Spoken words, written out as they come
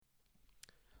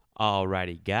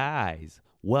Alrighty, guys,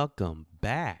 welcome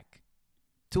back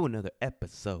to another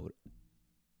episode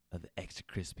of the Extra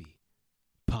Crispy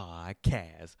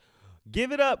Podcast.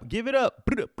 Give it up, give it up.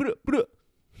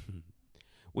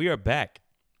 We are back.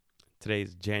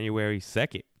 Today's January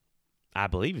 2nd. I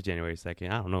believe it's January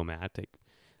 2nd. I don't know, man.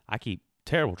 I keep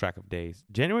terrible track of days.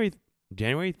 January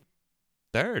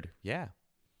 3rd. Yeah.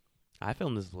 I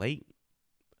filmed this late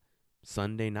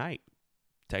Sunday night.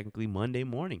 Technically Monday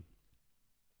morning.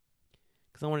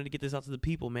 Because I wanted to get this out to the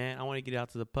people, man. I want to get it out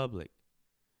to the public.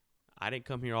 I didn't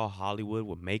come here all Hollywood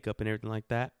with makeup and everything like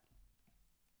that.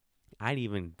 I didn't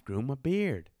even groom my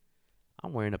beard.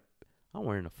 I'm wearing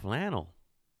a flannel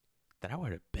that I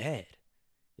wear to bed.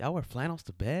 Y'all wear flannels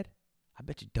to bed? I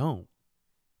bet you don't.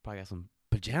 Probably got some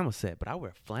pajama set, but I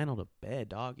wear flannel to bed,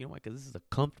 dog. You know why? Because this is a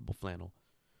comfortable flannel.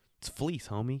 It's fleece,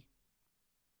 homie.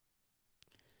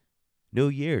 New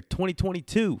Year,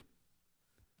 2022.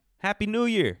 Happy New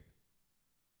Year.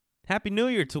 Happy New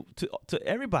Year to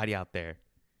everybody out there.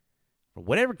 From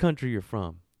whatever country you're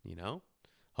from, you know.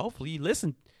 Hopefully you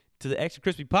listen to the Extra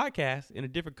Crispy Podcast in a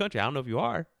different country. I don't know if you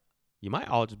are. You might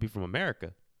all just be from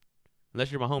America.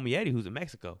 Unless you're my homie Eddie who's in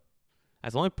Mexico.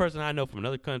 That's the only person I know from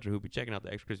another country who'll be checking out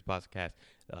the Extra Crispy Podcast.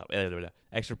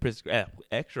 Extra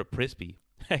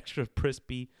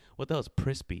Crispy. What the hell is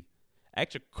Crispy?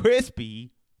 Extra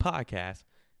Crispy Podcast.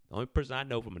 The only person I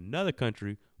know from another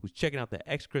country who's checking out the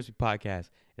Extra Crispy Podcast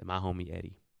is my homie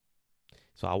Eddie.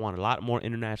 So I want a lot more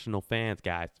international fans,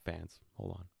 guys. Fans,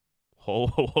 hold on.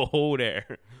 Hold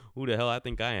there. Who the hell I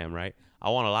think I am, right?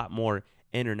 I want a lot more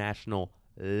international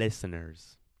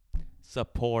listeners,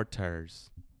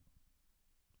 supporters.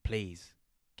 Please,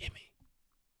 give me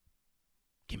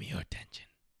your attention.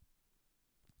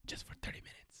 Just for 30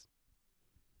 minutes.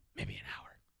 Maybe an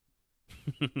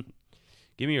hour.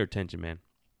 Give me your attention, man.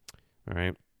 All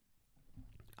right.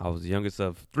 I was the youngest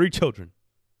of 3 children.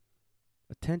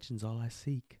 Attention's all I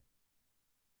seek.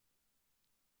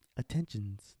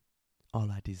 Attention's all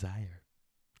I desire.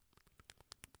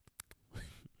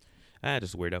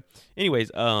 Just weird up.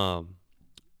 Anyways, we're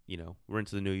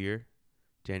into the new year,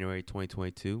 January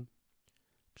 2022. I'm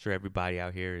sure everybody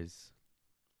out here is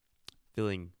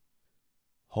feeling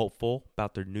hopeful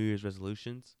about their New Year's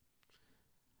resolutions.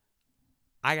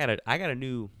 I got a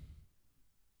new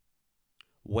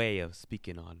way of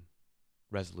speaking on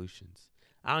resolutions.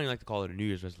 I don't even like to call it a New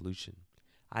Year's resolution.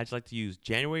 I just like to use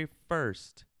January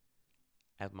 1st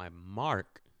as my marker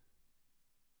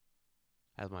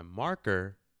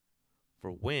for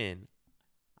when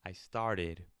I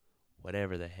started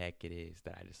whatever the heck it is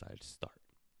that I decided to start.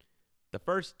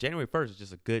 January 1st is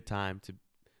just a good time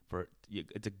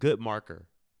it's a good marker.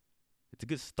 It's a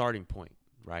good starting point,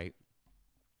 right?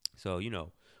 So,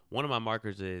 one of my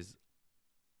markers is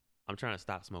I'm trying to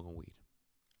stop smoking weed.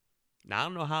 Now, I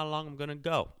don't know how long I'm going to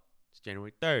go. It's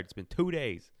January 3rd. It's been 2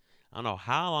 days. I don't know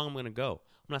how long I'm going to go.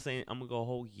 I'm not saying I'm going to go a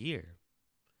whole year.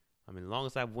 I mean, as long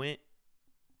as I've went,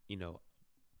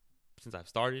 since I've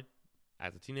started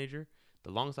as a teenager,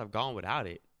 the longest I've gone without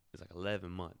it is like 11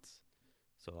 months.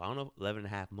 So I don't know, 11 and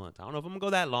a half months. I don't know if I'm going to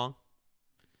go that long.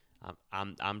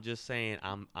 I'm just saying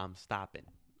I'm stopping,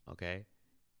 okay?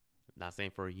 Not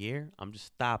saying for a year. I'm just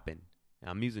stopping. And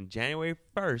I'm using January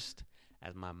 1st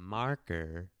as my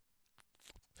marker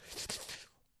to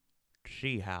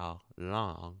see how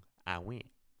long I went.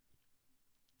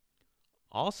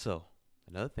 Also,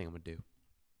 another thing I'm going to do,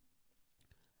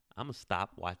 I'm going to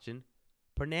stop watching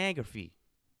pornography.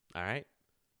 All right?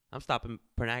 I'm stopping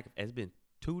pornography. It's been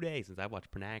 2 days since I watched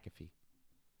pornography.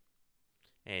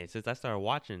 And since I started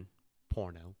watching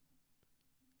porno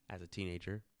as a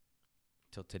teenager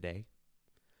till today,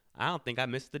 I don't think I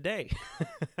missed a day.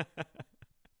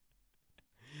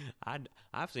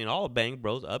 I've seen all Bang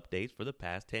Bros updates for the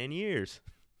past 10 years.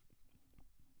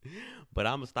 But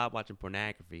I'm going to stop watching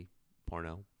pornography.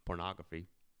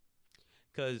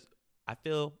 Because I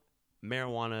feel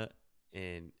marijuana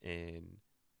and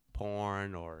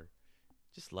porn or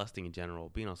just lusting in general,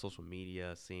 being on social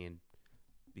media, seeing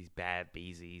these bad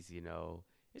beezies,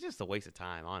 it's just a waste of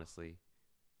time, honestly.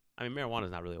 I mean, marijuana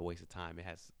is not really a waste of time. It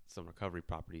has some recovery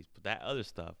properties. But that other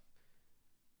stuff,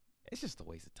 it's just a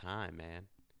waste of time, man.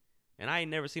 And I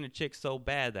ain't never seen a chick so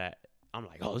bad that I'm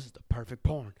like, oh, this is the perfect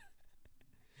porn.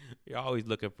 You're always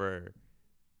looking for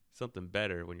something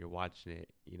better when you're watching it,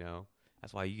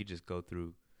 That's why you could just go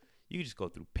through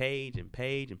page and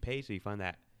page and page so you find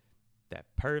that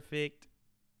perfect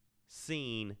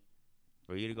scene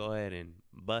for you to go ahead and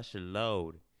bust your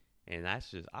load. And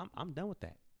that's just, I'm done with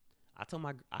that. I told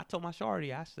my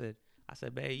shorty, I said,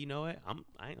 babe, you know what?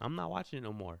 I'm not watching it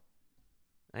no more.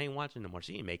 I ain't watching no more.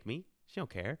 She ain't make me. She don't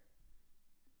care.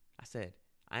 I said,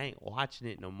 I ain't watching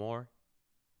it no more.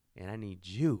 And I need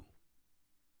you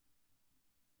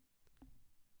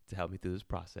to help me through this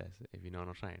process, if you know what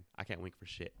I'm saying. I can't wink for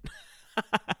shit.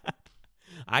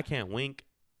 I can't wink.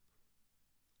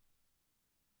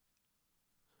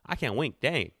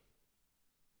 Dang.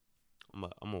 I'm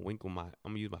gonna wink with I'm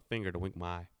gonna use my finger to wink my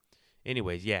eye.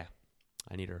 Anyways, yeah.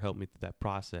 I need her to help me through that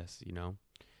process, you know.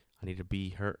 I need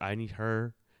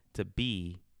her to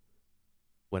be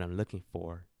what I'm looking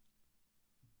for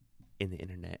in the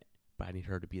internet. But I need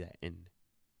her to be that in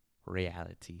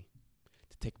reality.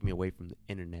 To take me away from the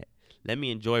internet. Let me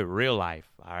enjoy real life,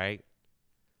 all right?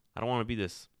 I don't want to be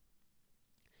this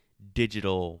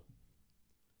digital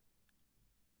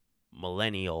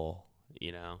millennial,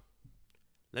 you know.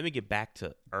 Let me get back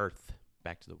to earth,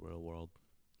 back to the real world,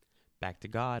 back to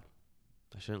God.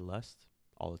 I shouldn't lust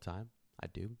all the time. I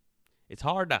do. It's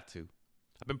hard not to.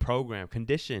 I've been programmed,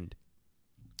 conditioned.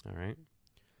 All right.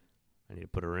 I need to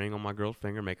put a ring on my girl's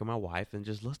finger, make her my wife, and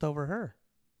just lust over her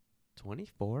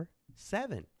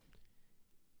 24/7.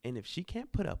 And if she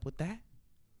can't put up with that,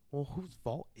 well, whose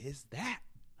fault is that?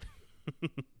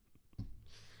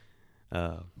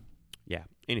 Yeah.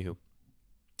 Anywho,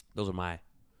 those are my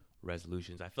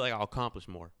resolutions. I feel like I'll accomplish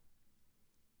more,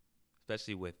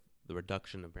 especially with the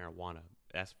reduction of marijuana.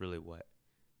 That's really what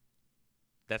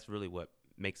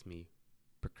makes me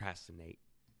procrastinate.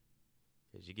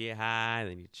 Because you get high,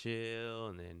 then you chill,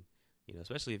 and then, you know,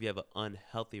 especially if you have an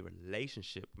unhealthy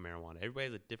relationship with marijuana. Everybody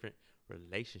has a different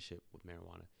relationship with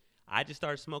marijuana. I just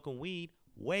started smoking weed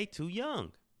way too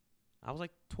young. I was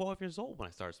like 12 years old when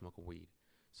I started smoking weed.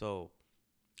 So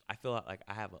I feel like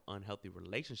I have an unhealthy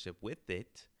relationship with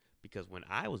it because when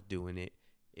I was doing it,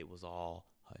 it was all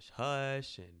hush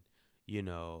hush and, you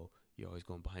know, you're always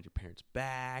going behind your parents'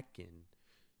 back and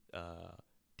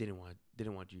didn't want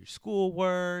to do your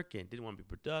schoolwork and didn't want to be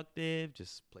productive,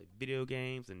 just play video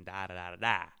games and da da da da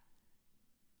da.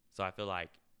 So I feel like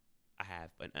I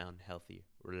have an unhealthy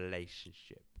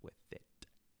relationship with it.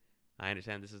 I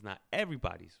understand this is not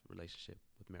everybody's relationship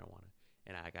with marijuana.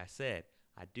 And like I said,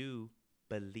 I do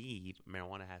believe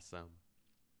marijuana has some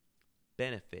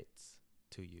benefits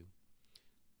to you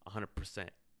 100%.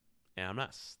 And I'm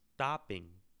not stopping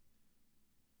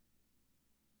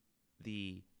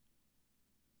the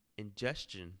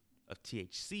ingestion of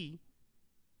THC.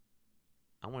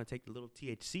 I want to take the little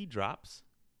THC drops,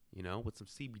 you know, with some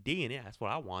CBD in it. That's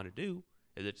what I want to do.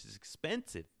 It's just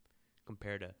expensive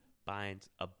compared to buying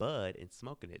a bud and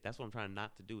smoking it. That's what I'm trying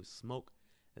not to do, is smoke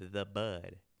the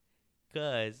bud.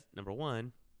 Because, number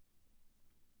one,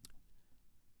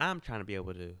 I'm trying to be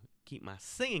able to keep my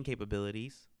singing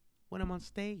capabilities when I'm on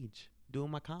stage doing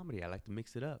my comedy. I like to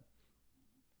mix it up.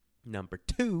 Number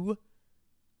two,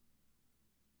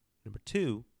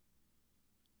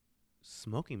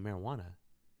 smoking marijuana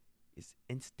is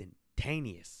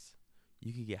instantaneous.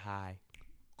 You can get high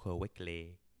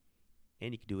quickly,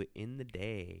 and you can do it in the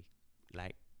day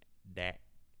like that.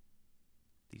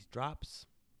 These drops,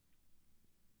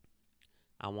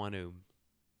 I want to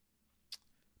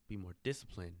be more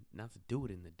disciplined not to do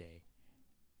it in the day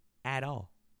at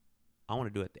all. I want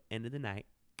to do it at the end of the night,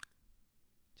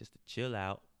 just to chill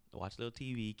out, watch a little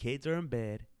TV. Kids are in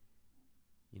bed.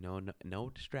 You know, no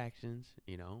distractions,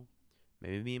 you know.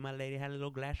 Maybe me and my lady had a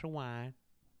little glass of wine.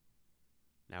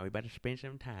 Now we better spend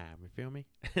some time, you feel me?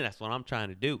 That's what I'm trying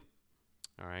to do.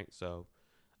 All right, so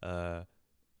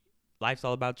life's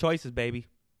all about choices, baby.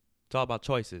 It's all about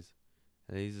choices.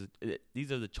 And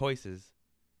these are the choices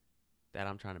that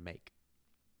I'm trying to make.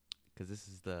 Because this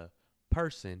is the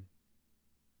person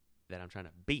that I'm trying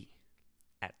to be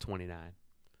at 29.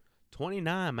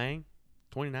 29, man.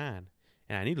 29.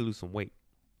 And I need to lose some weight.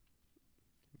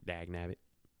 Dag nabbit.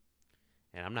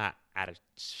 And I'm not out of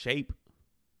shape,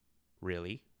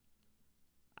 really.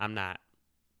 I'm not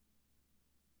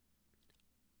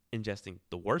ingesting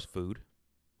the worst food.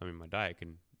 I mean, my diet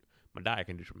can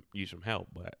use some help,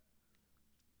 but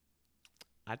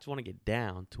I just want to get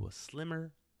down to a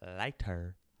slimmer,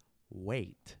 lighter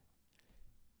weight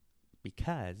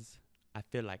because I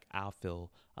feel like I'll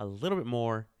feel a little bit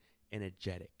more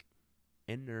energetic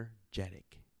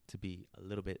to be a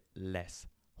little bit less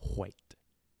weight.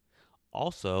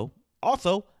 Also,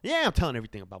 yeah, I'm telling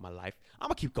everything about my life. I'm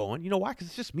going to keep going. You know why? Because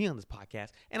it's just me on this podcast.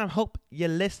 And I hope you're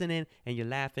listening and you're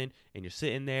laughing and you're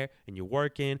sitting there and you're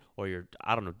working or you're,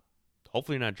 I don't know,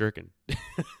 hopefully you're not jerking.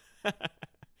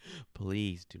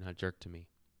 Please do not jerk to me.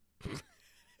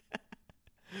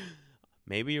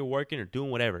 Maybe you're working or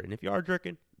doing whatever. And if you are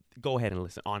jerking, go ahead and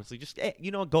listen. Honestly, just,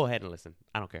 go ahead and listen.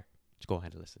 I don't care. Just go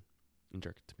ahead and listen and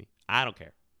jerk it to me. I don't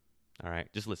care. All right?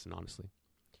 Just listen, honestly.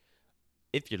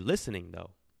 If you're listening,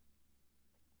 though,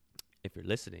 if you're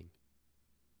listening,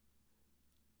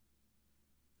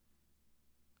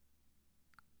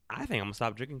 I think I'm going to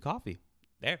stop drinking coffee.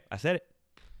 There, I said it.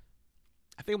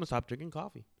 I think I'm going to stop drinking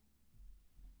coffee.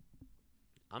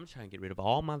 I'm trying to get rid of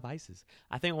all my vices.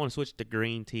 I think I want to switch to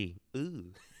green tea.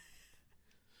 Ooh.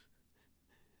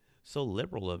 So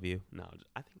liberal of you. No,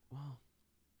 I think, well,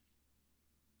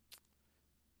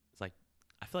 it's like,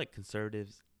 I feel like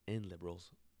conservatives and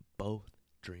liberals both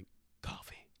drink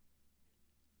coffee.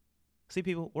 See,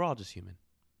 people, we're all just human.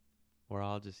 We're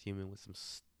all just human with some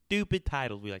stupid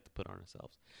titles we like to put on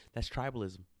ourselves. That's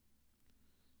tribalism.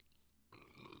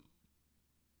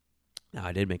 Now,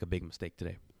 I did make a big mistake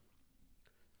today.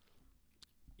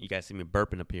 You guys see me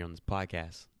burping up here on this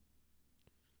podcast.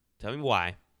 Tell me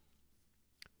why.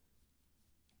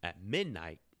 At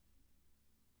midnight,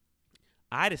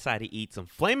 I decided to eat some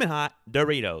flaming hot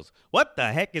Doritos. What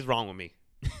the heck is wrong with me?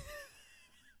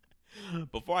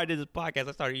 Before I did this podcast,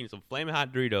 I started eating some flaming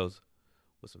hot Doritos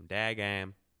with some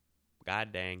goddang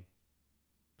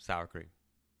sour cream.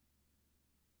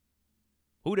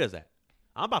 Who does that?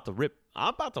 I'm about to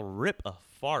rip a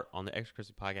fart on the Extra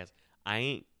Crispy podcast. I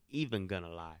ain't even gonna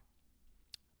lie.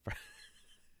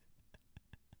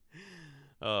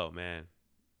 Oh, man.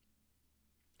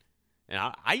 And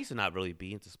I used to not really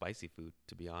be into spicy food,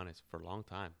 to be honest, for a long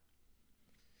time.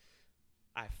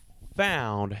 I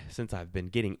found, since I've been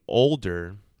getting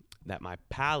older, that my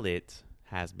palate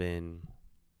has been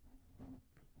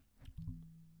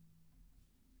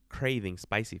craving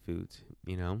spicy foods,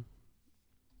 you know?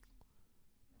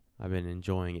 I've been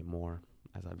enjoying it more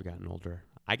as I've gotten older.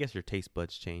 I guess your taste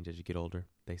buds change as you get older,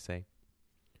 they say.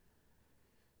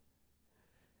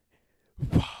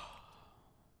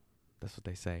 That's what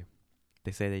they say.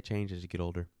 They say they change as you get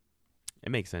older. It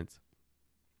makes sense.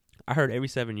 I heard every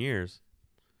 7 years,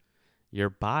 your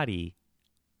body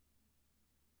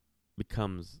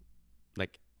becomes,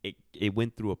 like, it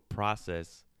went through a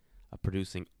process of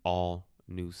producing all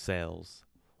new cells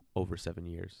over 7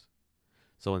 years.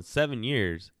 So in 7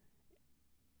 years,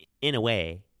 in a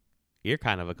way, you're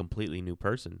kind of a completely new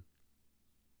person.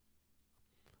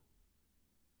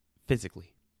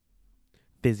 Physically.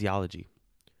 Physiology.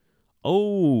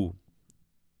 Oh,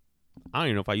 I don't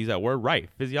even know if I use that word right.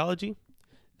 Physiology?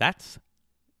 That's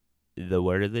the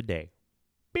word of the day.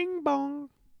 Bing bong.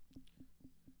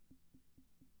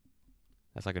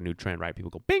 That's like a new trend, right?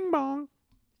 People go bing bong.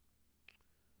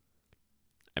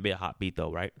 That'd be a hot beat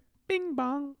though, right? Bing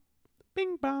bong.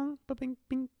 Bing bong. Ba-bing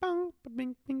bing bong.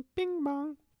 Ba-bing bing bing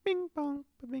bong. Bing bong.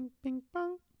 Ba-bing bing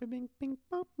bong. Ba-bing bing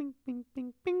bong. Bing bing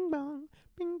bing bing bong.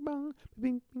 Bing bong.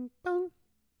 Ba-bing bing bong.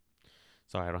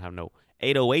 Sorry, I don't have no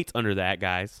 808s under that,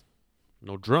 guys.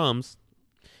 No drums.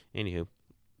 Anywho.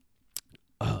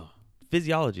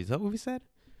 Physiology. Is that what we said?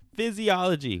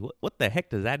 Physiology. What the heck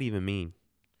does that even mean?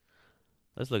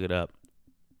 Let's look it up.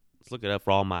 Let's look it up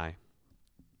for all my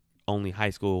only high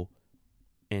school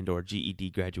and or GED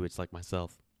graduates like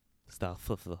myself. That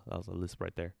was a list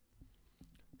right there.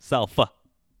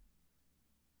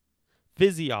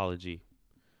 Physiology.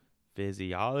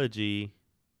 Physiology.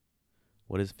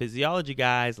 What is physiology,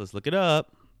 guys? Let's look it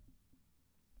up.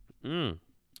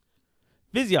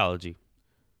 Physiology.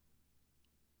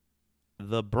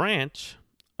 The branch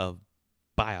of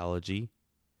biology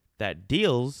that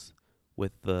deals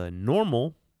with the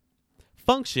normal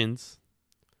functions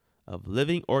of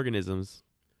living organisms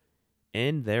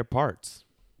and their parts.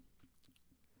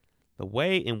 The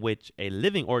way in which a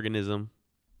living organism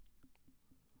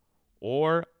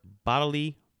or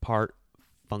bodily part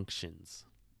functions.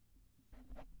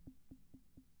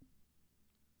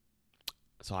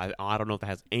 So I don't know if that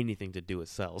has anything to do with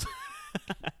cells.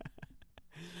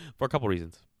 For a couple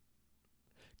reasons.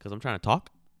 Because I'm trying to talk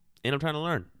and I'm trying to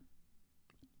learn.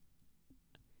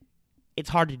 It's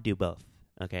hard to do both,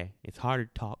 okay? It's hard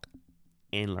to talk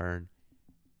and learn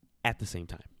at the same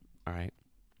time, all right?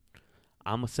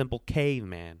 I'm a simple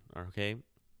caveman, okay?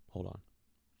 Hold on.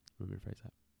 Let me rephrase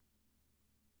that.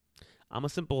 I'm a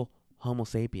simple Homo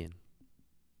sapien.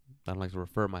 I don't like to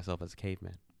refer to myself as a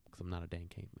caveman because I'm not a dang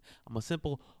caveman. I'm a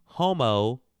simple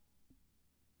Homo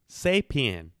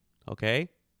sapien, okay?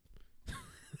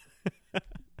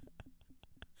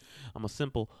 I'm a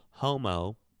simple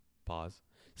Homo, pause,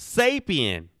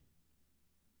 sapien.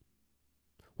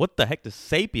 What the heck does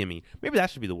sapien mean? Maybe that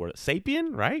should be the word.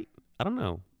 Sapien, right? I don't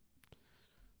know.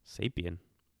 Sapien.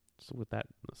 So with that,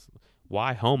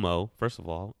 why Homo, first of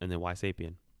all, and then why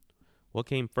sapien? What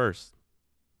came first?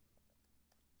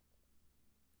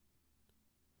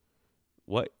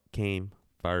 What came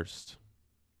first?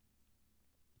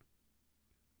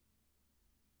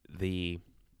 The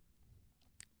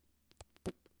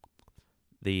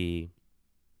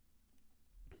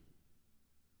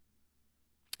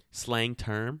slang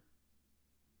term.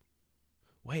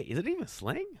 Wait, is it even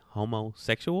slang?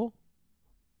 Homosexual?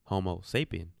 Homo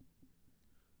sapien.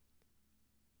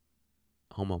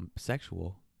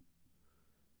 Homosexual.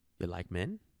 You like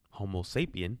men? Homo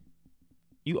sapien.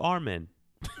 You are men.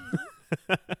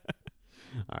 All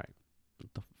right.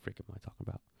 What the frick am I talking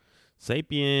about?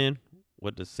 Sapien.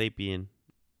 What does sapien?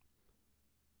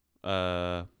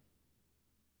 Yeah,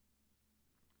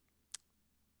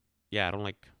 I don't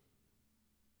like.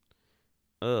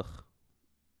 Ugh.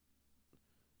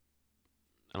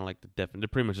 I don't like the definition. They're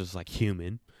pretty much just like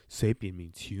human. Sapien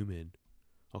means human.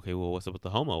 Okay, well, what's up with the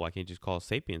homo? Why can't you just call us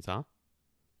sapiens, huh?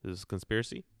 Is this a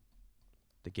conspiracy?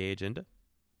 The gay agenda?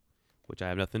 Which I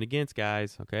have nothing against,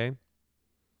 guys, okay?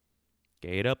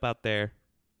 Gay it up out there.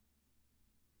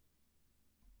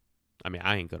 I mean,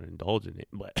 I ain't going to indulge in it,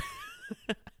 but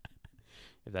if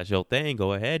that's your thing,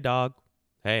 go ahead, dog.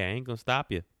 Hey, I ain't going to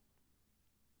stop you.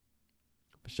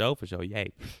 For sure.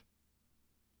 Yay.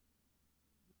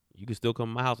 You can still come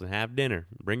to my house and have dinner.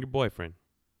 Bring your boyfriend.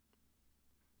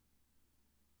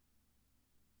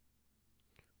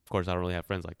 Of course, I don't really have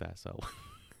friends like that, so.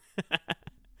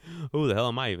 Who the hell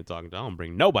am I even talking to? I don't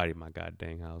bring nobody to my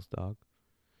goddamn house, dog.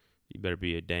 You better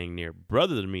be a dang near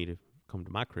brother to me to come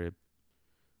to my crib.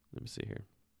 Let me see here.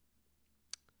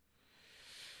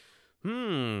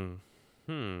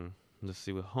 Let's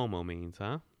see what homo means,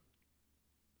 huh?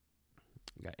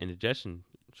 Got indigestion.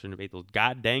 Shouldn't have ate those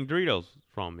goddamn Doritos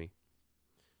from me.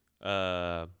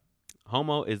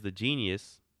 Homo is the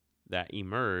genius that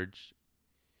emerged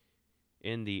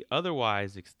in the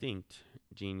otherwise extinct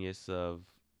genius of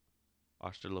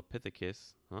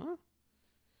Australopithecus,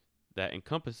 that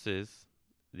encompasses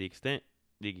the extent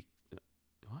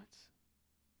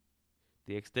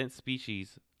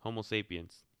species Homo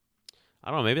sapiens.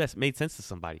 I don't know, maybe that's made sense to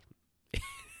somebody. It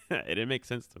didn't make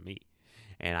sense to me.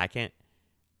 And I can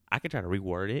try to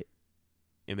reword it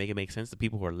and make it make sense to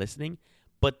people who are listening,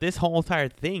 but this whole entire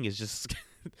thing is just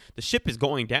the ship is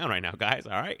going down right now, guys,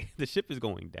 all right? The ship is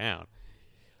going down.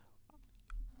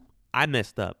 I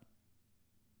messed up.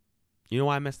 You know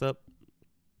why I messed up?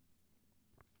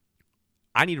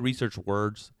 I need to research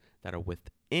words that are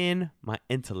within my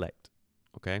intellect.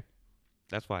 Okay?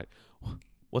 That's why.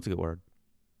 What's a good word?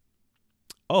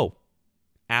 Oh,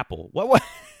 apple. What?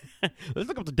 Let's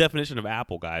look up the definition of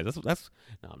apple, guys. That's.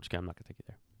 No, I'm just kidding. I'm not gonna take you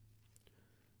there.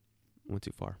 Went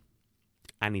too far.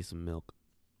 I need some milk.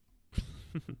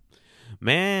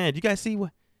 Man, do you guys see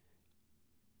what?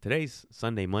 Today's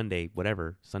Sunday, Monday,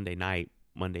 whatever. Sunday night,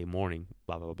 Monday morning,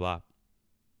 blah, blah, blah, blah.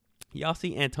 Y'all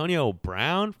see Antonio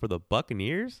Brown for the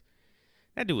Buccaneers?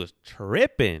 That dude was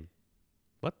tripping.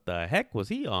 What the heck was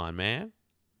he on, man?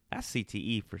 That's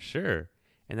CTE for sure.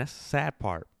 And that's the sad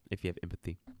part, if you have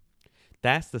empathy.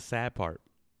 That's the sad part.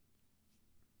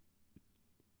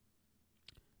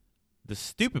 The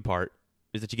stupid part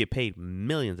is that you get paid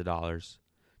millions of dollars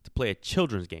to play a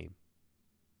children's game.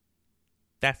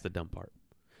 That's the dumb part.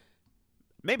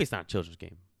 Maybe it's not a children's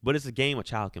game, but it's a game a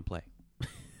child can play.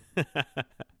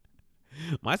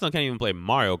 My son can't even play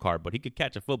Mario Kart, but he could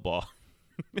catch a football.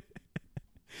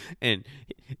 and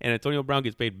Antonio Brown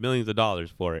gets paid millions of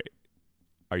dollars for it.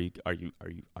 Are you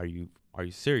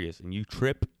serious? And you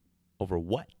trip over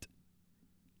what?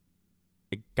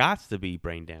 It gots to be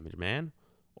brain damage, man,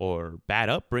 or bad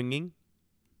upbringing,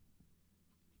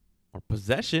 or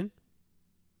possession.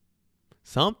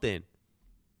 Something.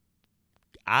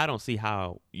 I don't see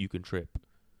how you can trip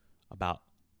about.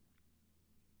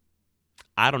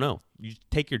 I don't know. You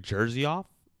take your jersey off,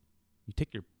 you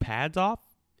take your pads off,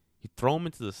 you throw them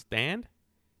into the stand,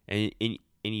 and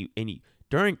you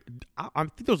during. I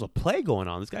think there was a play going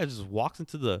on. This guy just walks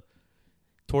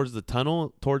towards the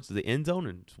tunnel, towards the end zone,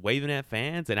 and just waving at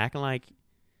fans and acting like,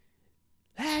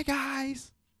 "Hey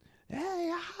guys,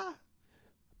 hey,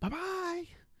 bye bye,"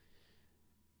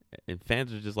 and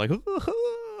fans are just like,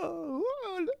 "Oh,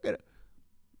 look at it,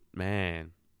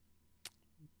 man."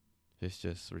 It's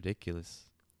just ridiculous.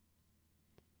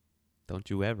 Don't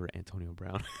you ever, Antonio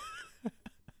Brown.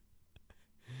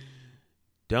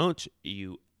 Don't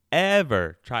you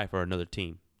ever try for another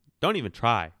team. Don't even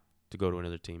try to go to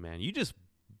another team, man. You just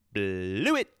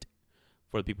blew it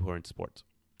for the people who are into sports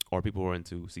or people who are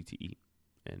into CTE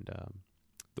and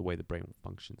the way the brain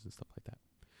functions and stuff like that.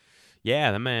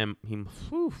 Yeah, that man, he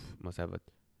must have a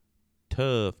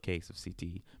tough case of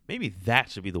CTE. Maybe that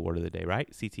should be the word of the day,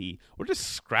 right? CTE. We're just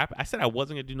scrap. I said I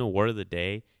wasn't gonna do no word of the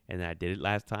day, and then I did it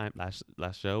last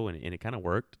show, and it kind of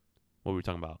worked. What were we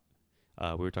talking about?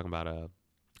 We were talking about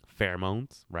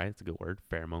pheromones, right? It's a good word,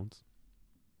 pheromones.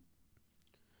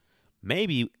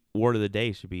 Maybe word of the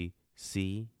day should be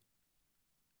C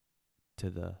to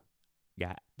the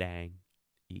god dang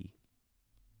E.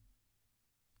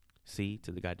 C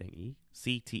to the goddamn E.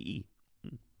 CTE.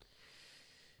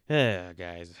 Yeah,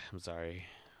 guys, I'm sorry.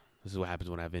 This is what happens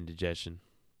when I have indigestion.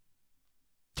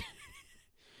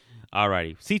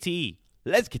 Alrighty, CTE.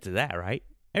 Let's get to that, right?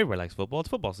 Everybody likes football. It's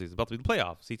football season. It's about to be the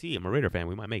playoffs. CTE. I'm a Raider fan.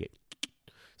 We might make it.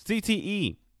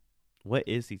 CTE. What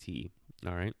is CTE?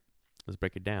 All right. Let's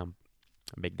break it down.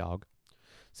 Big dog.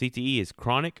 CTE is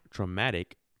chronic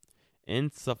traumatic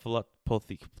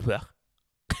encephalopathy.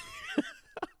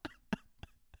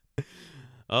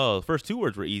 Oh, the first two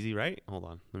words were easy, right? Hold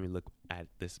on. Let me look at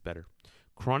this better.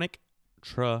 Chronic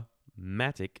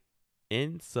traumatic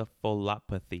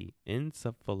encephalopathy.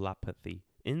 Encephalopathy.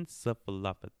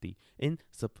 Encephalopathy.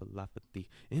 Encephalopathy.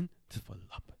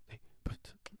 Encephalopathy.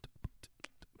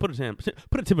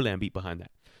 Put a Timberland beat behind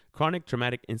that. Chronic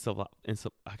traumatic I can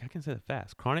say that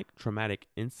fast. Chronic traumatic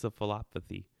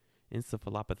encephalopathy.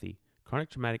 Encephalopathy. Chronic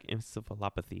traumatic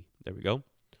encephalopathy. There we go.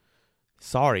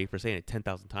 Sorry for saying it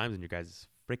 10,000 times in your guys'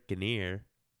 freaking ear.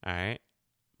 All right.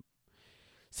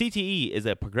 CTE is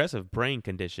a progressive brain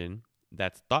condition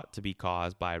that's thought to be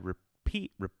caused by repeated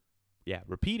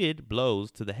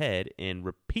blows to the head and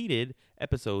repeated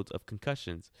episodes of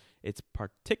concussions. It's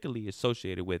particularly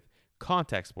associated with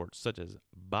contact sports such as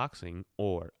boxing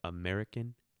or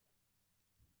American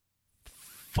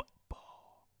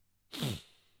football.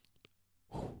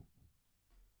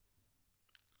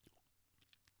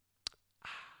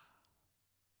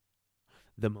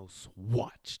 The most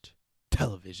watched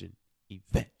television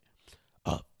event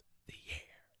of the year.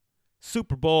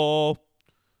 Super Bowl.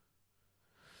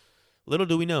 Little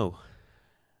do we know,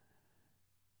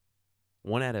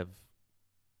 one out of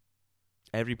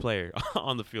every player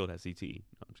on the field has CTE.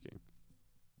 No, I'm just kidding.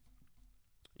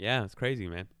 Yeah, it's crazy,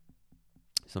 man.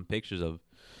 Some pictures of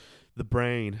the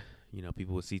brain,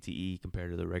 people with CTE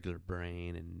compared to the regular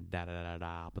brain and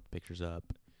da-da-da-da. I'll put the pictures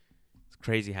up. It's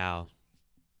crazy how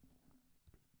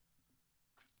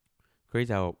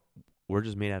we're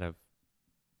just made out of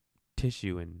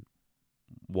tissue and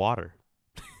water.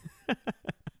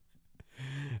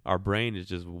 Our brain is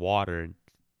just water and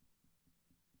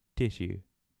tissue.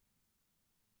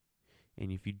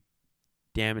 And if you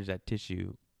damage that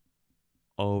tissue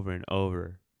over and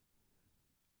over,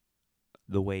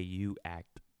 the way you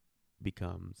act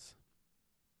becomes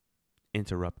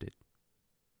interrupted,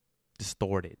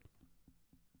 distorted.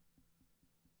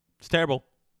 It's terrible.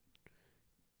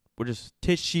 We're just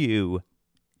tissue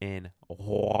and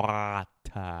water.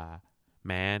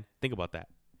 Man, think about that.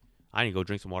 I need to go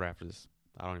drink some water after this.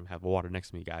 I don't even have water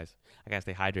next to me, guys. I gotta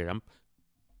stay hydrated.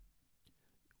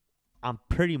 I'm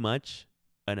pretty much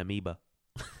an amoeba.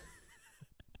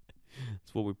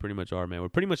 That's what we pretty much are, man. We're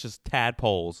pretty much just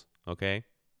tadpoles, okay?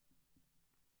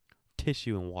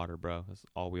 Tissue and water, bro. That's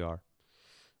all we are.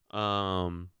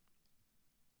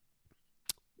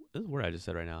 This is what I just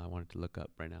said right now. I wanted to look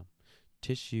up right now.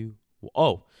 Tissue.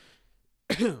 Oh.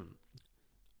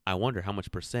 I wonder how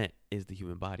much percent is the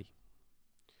human body.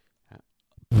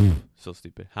 So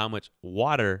stupid. How much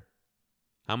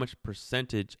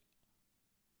percentage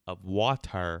of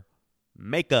water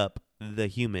make up the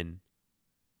human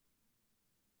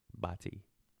body?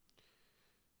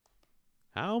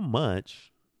 How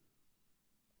much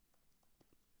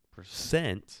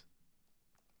percent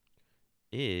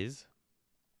is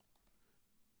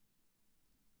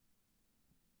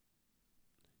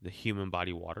the human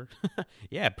body water?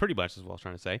 Yeah, pretty much is what I was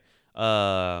trying to say.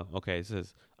 Okay, it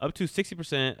says up to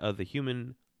 60% of the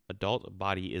human adult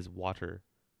body is water,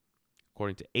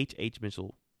 according to H.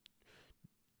 Mitchell,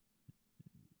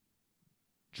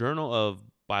 Journal of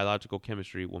Biological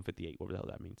Chemistry 158, whatever the hell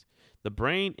that means. The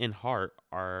brain and heart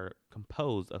are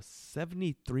composed of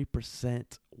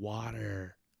 73%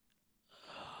 water.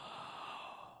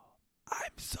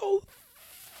 I'm so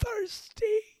thirsty.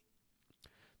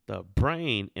 The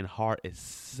brain and heart is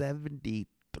 73%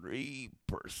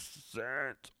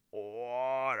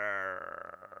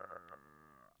 water.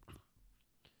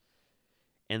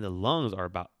 And the lungs are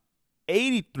about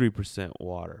 83%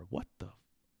 water. What the?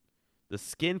 The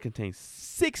skin contains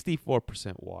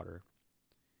 64% water.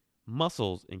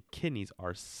 Muscles and kidneys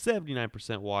are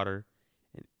 79% water.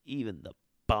 And even the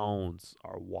bones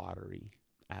are watery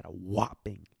at a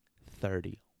whopping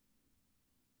 31%.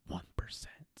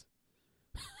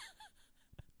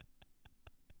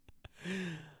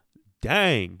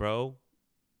 Dang, bro.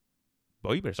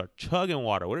 Bro, you better start chugging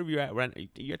water. Whatever you're at,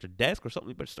 you're at your desk or something,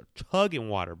 you better start chugging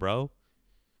water, bro.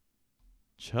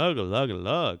 Chug a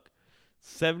lug.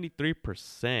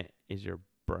 73% is your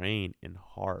brain and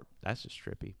heart. That's just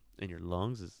trippy. And your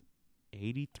lungs is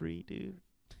 83, dude.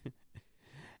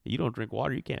 You don't drink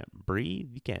water, you can't breathe,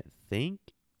 you can't think.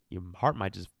 Your heart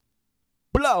might just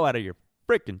blow out of your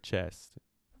freaking chest.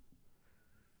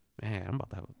 Man, I'm about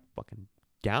to have a fucking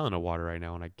gallon of water right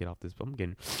now when I get off this. I'm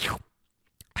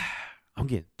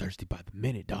getting thirsty by the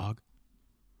minute, dog.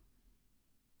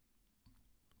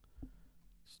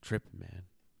 It's trippy, man.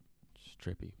 It's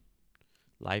trippy.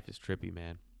 Life is trippy,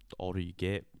 man. The older you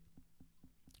get,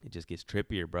 it just gets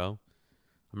trippier, bro.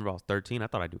 I remember I was 13. I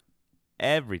thought I'd do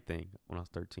everything when I was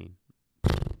 13. I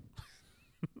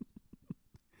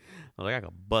was like, I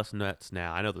can bust nuts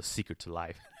now. I know the secret to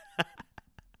life.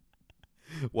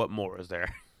 What more is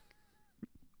there?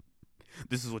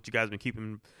 This is what you guys been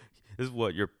keeping. This is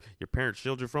what your parents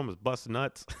shielded you from, is busting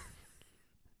nuts.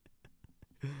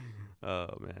 Oh,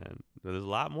 man. There's a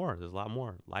lot more. There's a lot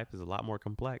more. Life is a lot more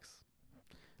complex.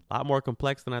 A lot more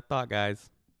complex than I thought, guys.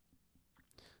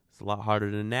 It's a lot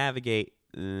harder to navigate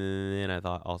than I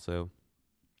thought also.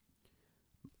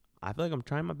 I feel like I'm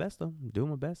trying my best, though. I'm doing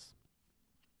my best.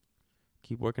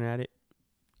 Keep working at it.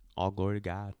 All glory to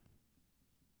God.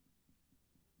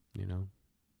 You know.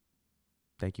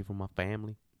 Thank you for my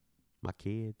family, my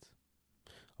kids,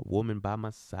 a woman by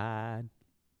my side,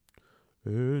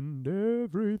 and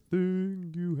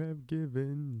everything you have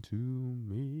given to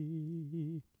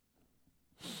me.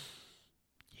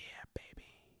 Yeah, baby.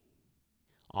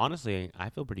 Honestly,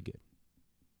 I feel pretty good,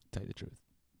 to tell you the truth.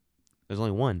 There's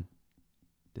only one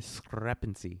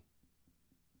discrepancy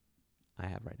I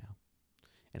have right now.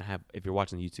 And I have, if you're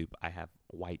watching YouTube, I have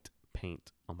white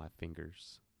paint on my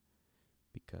fingers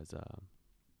because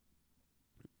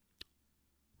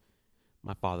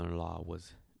my father-in-law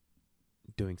was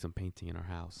doing some painting in our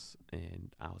house,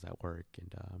 and I was at work,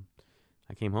 and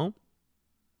I came home,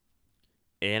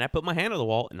 and I put my hand on the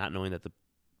wall, not knowing that the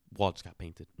wall just got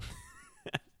painted.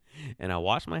 And I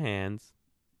washed my hands.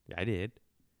 Yeah, I did.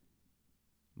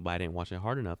 But I didn't wash it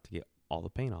hard enough to get all the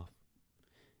paint off.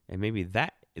 And maybe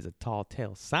that is a tall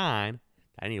tale sign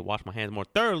that I need to wash my hands more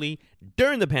thoroughly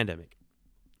during the pandemic.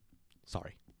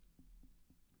 Sorry.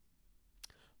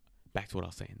 Back to what I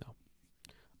was saying, though.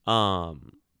 I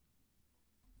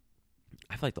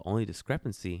feel like the only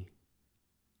discrepancy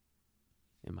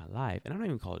in my life, and I don't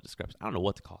even call it discrepancy. I don't know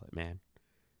what to call it, man.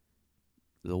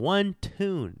 The one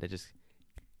tune that just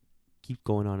keeps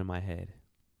going on in my head.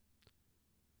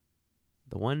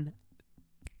 The one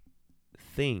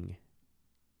thing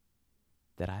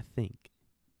that I think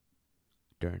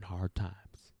during hard times.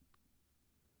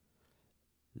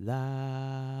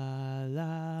 La,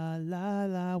 la, la,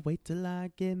 la, wait till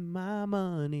I get my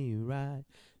money right.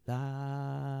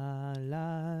 La,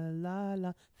 la, la,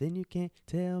 la, then you can't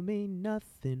tell me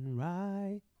nothing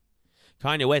right.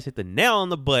 Kanye West hit the nail on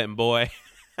the button, boy.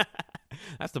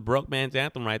 That's the broke man's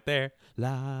anthem right there.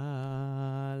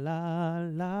 La, la,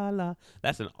 la, la.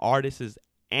 That's an artist's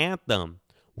anthem.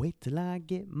 Wait till I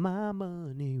get my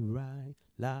money right.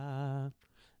 La,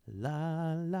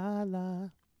 la, la, la.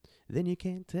 Then you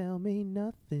can't tell me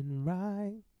nothing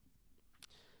right.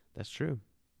 That's true.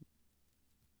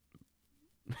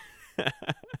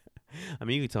 I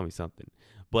mean, you can tell me something,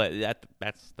 but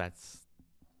that's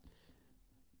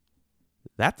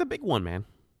a big one, man.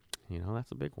 You know,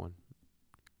 that's a big one.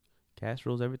 Cash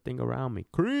rules everything around me.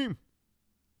 Cream.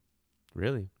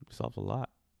 Really, solves a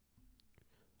lot.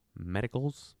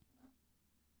 Medicals,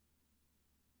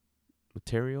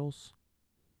 materials,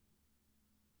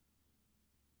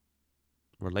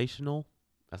 relational.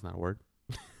 That's not a word.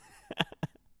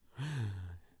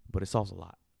 But it solves a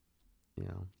lot, you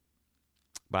know.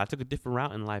 But I took a different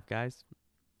route in life, guys.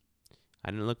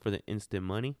 I didn't look for the instant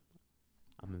money.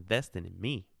 I'm investing in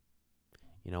me.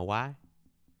 You know why?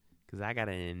 Because I got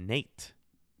a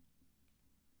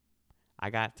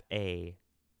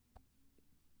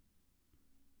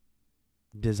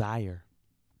desire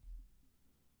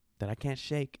that I can't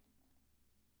shake.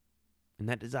 And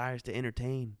that desire is to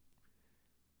entertain.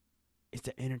 It's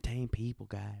to entertain people,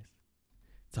 guys.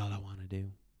 That's all I want to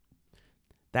do.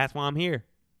 That's why I'm here.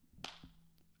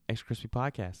 Extra Crispy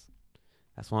Podcast.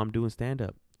 That's why I'm doing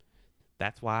stand-up.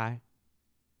 That's why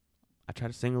I try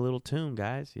to sing a little tune,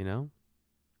 guys, you know.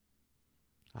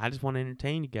 I just want to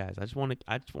entertain you guys. I just want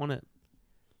to.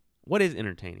 What is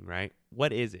entertaining, right?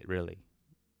 What is it really?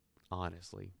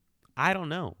 Honestly, I don't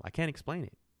know. I can't explain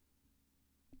it.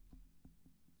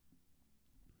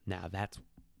 Now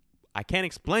I can't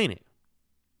explain it.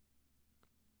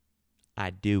 I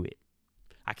do it.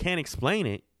 I can't explain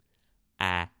it.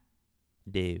 I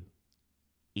do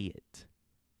it.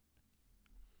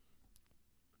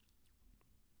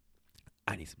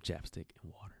 I need some chapstick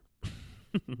and water.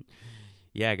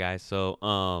 Yeah, guys.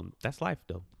 So, that's life,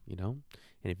 though. You know,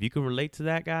 and if you can relate to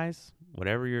that, guys,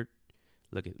 whatever your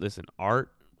Listen,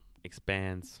 art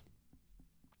expands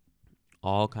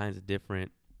all kinds of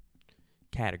different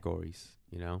categories,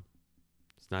 you know?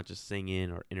 It's not just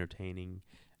singing or entertaining,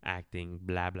 acting,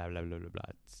 blah, blah, blah, blah, blah, blah.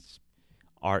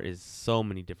 Art is so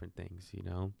many different things, you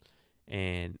know?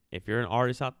 And if you're an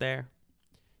artist out there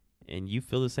and you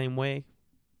feel the same way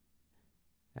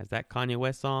as that Kanye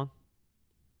West song,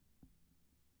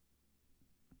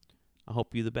 I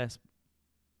hope you're the best.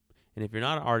 And if you're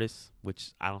not an artist,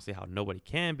 which I don't see how nobody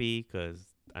can be, because,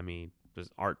 I mean, there's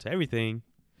art to everything.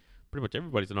 Pretty much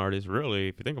everybody's an artist, really,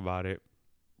 if you think about it.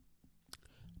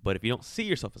 But if you don't see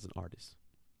yourself as an artist,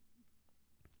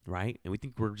 right? And we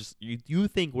think we're just, you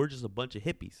think we're just a bunch of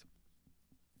hippies.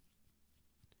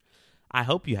 I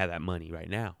hope you have that money right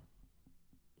now.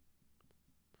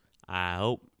 I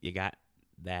hope you got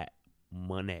that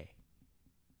money.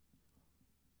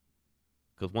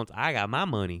 Because once I got my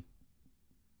money,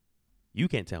 you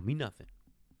can't tell me nothing.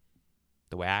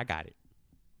 The way I got it.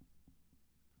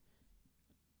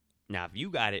 Now, if you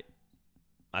got it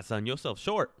by selling yourself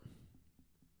short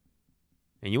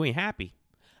and you ain't happy,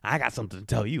 I got something to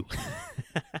tell you.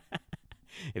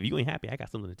 If you ain't happy, I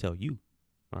got something to tell you.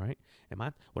 All right?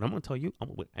 What I'm going to tell you,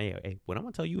 what I'm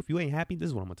going to tell you, if you ain't happy, this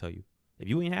is what I'm going to tell you. If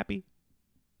you ain't happy,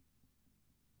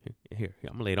 here,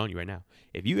 I'm going to lay it on you right now.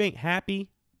 If you ain't happy,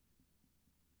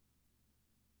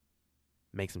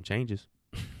 make some changes.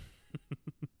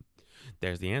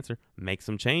 There's the answer. Make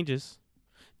some changes.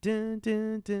 Dun,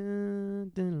 dun,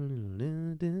 dun,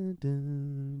 dun, dun, dun,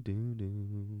 dun, dun,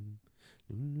 dun.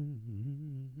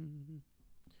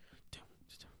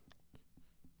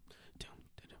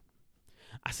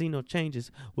 I see no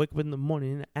changes. Wake up in the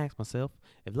morning and ask myself,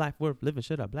 if life worth living,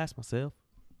 should I blast myself?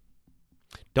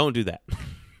 Don't do that.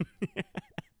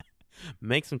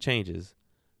 Make some changes.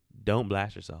 Don't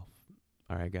blast yourself.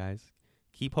 All right, guys?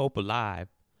 Keep hope alive.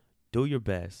 Do your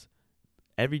best.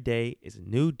 Every day is a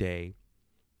new day.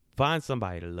 Find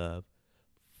somebody to love.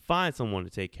 Find someone to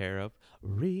take care of.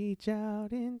 Reach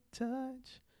out and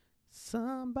touch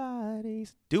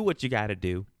somebody's. Do what you got to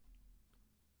do.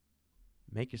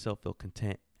 Make yourself feel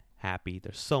content, happy.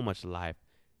 There's so much life.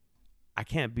 I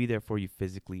can't be there for you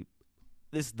physically.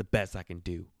 This is the best I can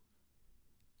do.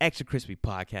 Extra Crispy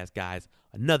Podcast, guys.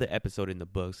 Another episode in the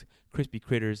books. Crispy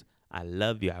Critters, I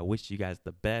love you. I wish you guys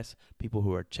the best. People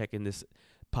who are checking this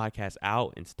podcast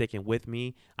out and sticking with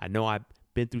me. I know I've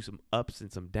been through some ups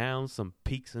and some downs, some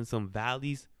peaks and some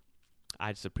valleys.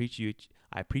 I just appreciate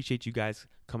you guys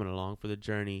coming along for the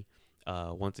journey.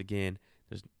 Once again,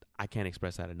 I can't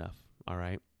express that enough. All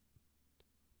right.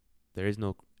 There is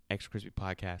no Extra Crispy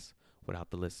Podcast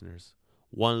without the listeners.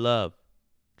 One love.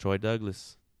 Troy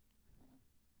Douglas.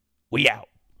 We out.